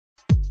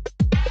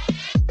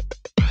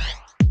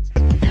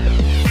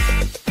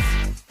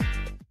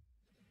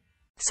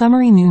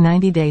Summary: new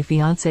 90-day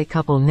fiancé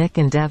couple Nick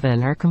and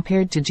Devin are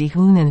compared to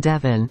Jihoon and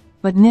Devin,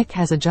 but Nick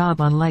has a job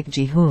unlike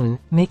Jihoon,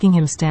 making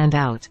him stand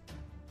out.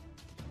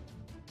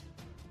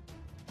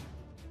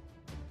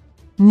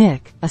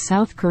 Nick, a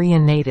South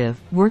Korean native,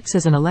 works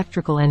as an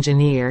electrical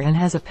engineer and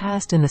has a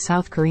past in the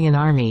South Korean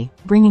Army,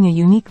 bringing a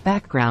unique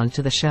background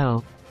to the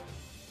show.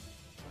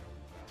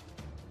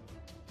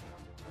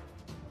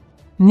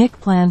 Nick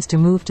plans to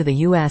move to the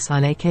US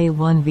on a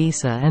K-1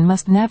 visa and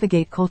must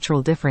navigate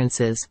cultural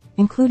differences,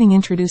 including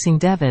introducing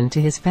Devin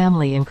to his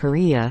family in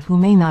Korea who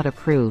may not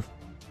approve.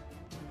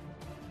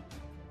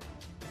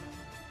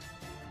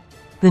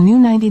 The new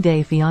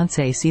 90-Day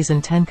Fiancé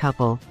Season 10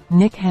 couple,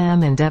 Nick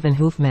Ham and Devin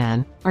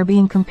Hoofman, are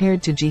being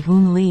compared to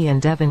Jihoon Lee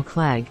and Devin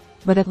Clegg,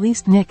 but at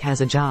least Nick has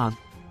a job.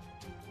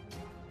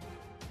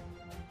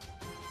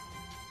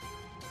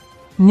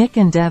 Nick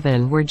and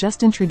Devin were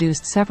just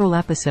introduced several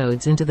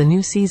episodes into the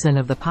new season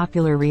of the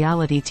popular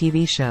reality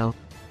TV show.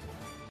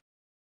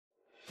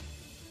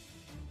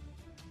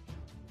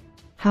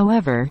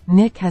 However,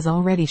 Nick has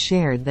already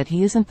shared that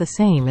he isn't the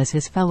same as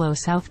his fellow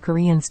South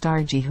Korean star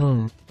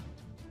Jihoon.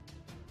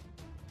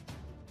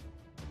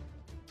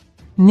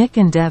 Nick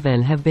and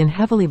Devin have been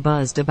heavily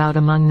buzzed about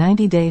among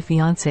 90-Day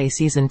Fiancé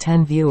Season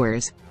 10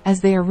 viewers,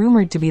 as they are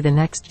rumored to be the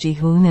next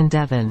Jihoon and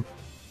Devin.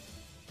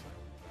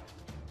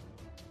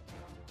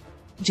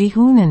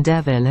 Jihoon and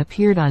Devin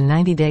appeared on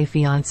 90-Day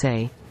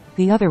Fiancé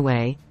the other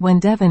way,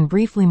 when Devin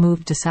briefly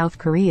moved to South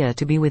Korea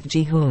to be with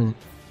Jihoon.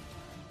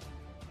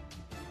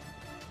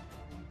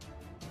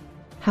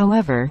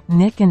 However,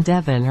 Nick and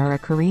Devin are a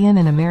Korean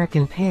and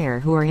American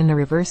pair who are in the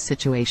reverse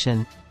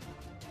situation.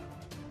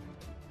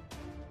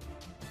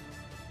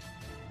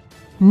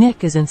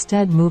 Nick is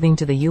instead moving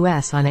to the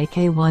US on a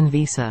K-1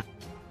 visa.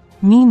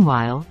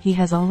 Meanwhile, he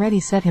has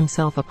already set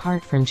himself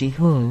apart from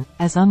Jihoon,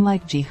 as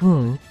unlike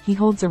Jihoon, he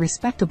holds a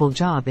respectable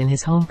job in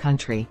his home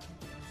country.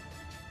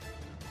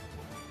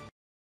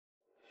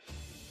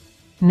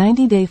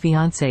 90-Day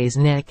Fiancé's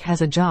Nick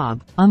has a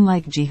job,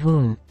 unlike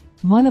Jihoon.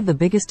 One of the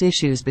biggest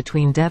issues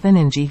between Devin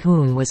and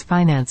Jihoon was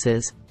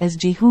finances, as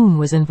Jihoon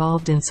was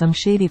involved in some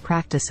shady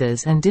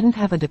practices and didn't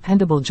have a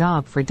dependable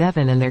job for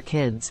Devin and their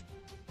kids.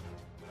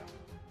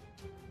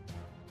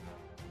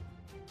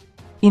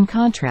 In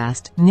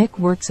contrast, Nick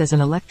works as an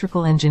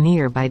electrical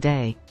engineer by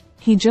day.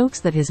 He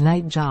jokes that his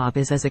night job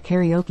is as a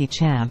karaoke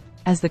champ,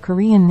 as the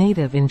Korean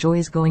native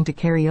enjoys going to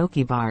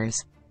karaoke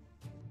bars.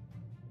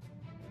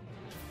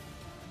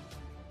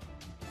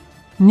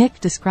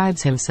 Nick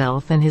describes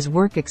himself and his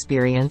work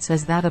experience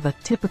as that of a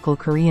typical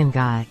Korean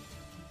guy.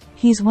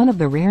 He's one of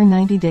the rare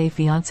 90-Day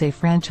Fiancé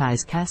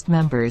franchise cast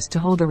members to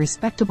hold a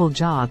respectable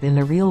job in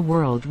the real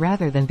world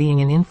rather than being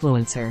an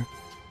influencer.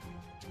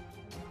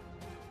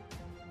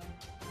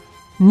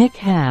 Nick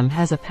Ham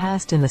has a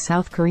past in the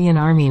South Korean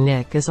Army.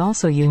 Nick is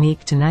also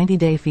unique to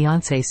 90-Day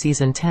Fiancé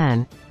Season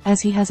 10,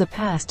 as he has a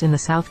past in the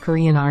South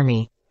Korean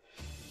Army.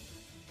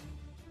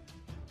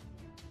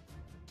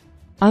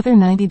 Other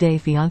 90-Day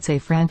Fiancé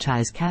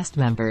franchise cast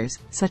members,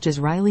 such as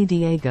Riley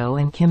Diego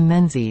and Kim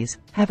Menzies,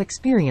 have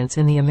experience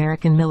in the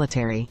American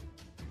military.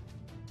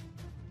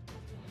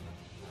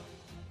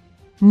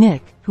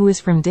 Nick, who is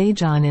from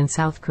Daejeon in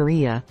South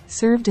Korea,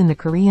 served in the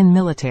Korean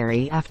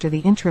military after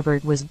the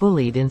introvert was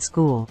bullied in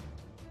school.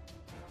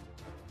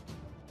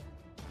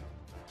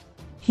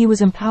 He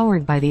was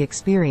empowered by the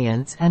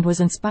experience and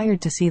was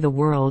inspired to see the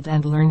world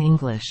and learn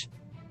English.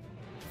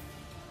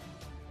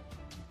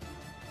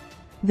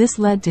 This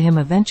led to him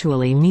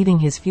eventually meeting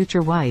his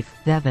future wife,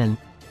 Devin.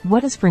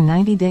 What is for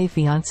 90-Day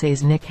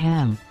Fiancé's Nick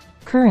Ham?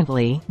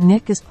 Currently,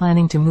 Nick is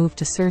planning to move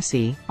to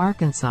Searcy,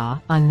 Arkansas,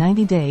 on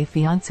 90-Day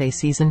Fiancé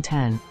Season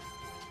 10.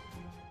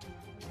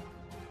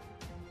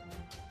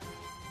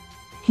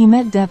 He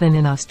met Devin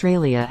in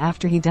Australia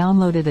after he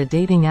downloaded a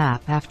dating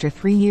app after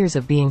 3 years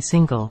of being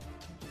single.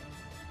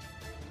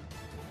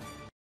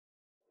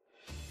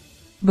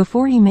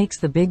 Before he makes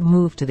the big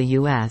move to the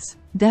US,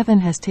 Devin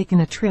has taken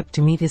a trip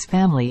to meet his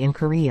family in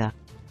Korea.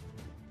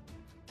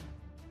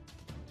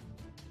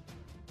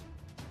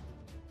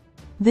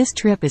 This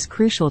trip is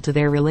crucial to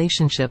their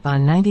relationship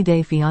on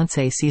 90-Day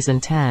Fiancé Season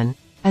 10,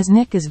 as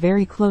Nick is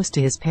very close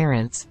to his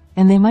parents,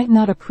 and they might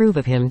not approve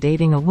of him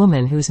dating a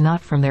woman who's not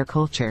from their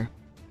culture.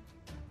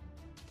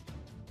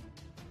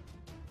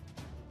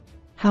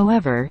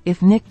 However,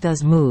 if Nick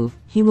does move,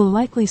 he will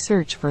likely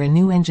search for a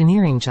new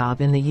engineering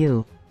job in the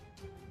U.S.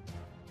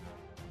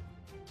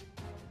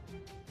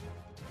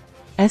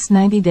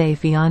 90-Day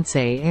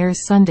Fiancé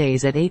airs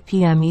Sundays at 8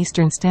 p.m.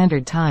 Eastern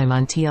Standard Time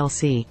on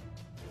TLC.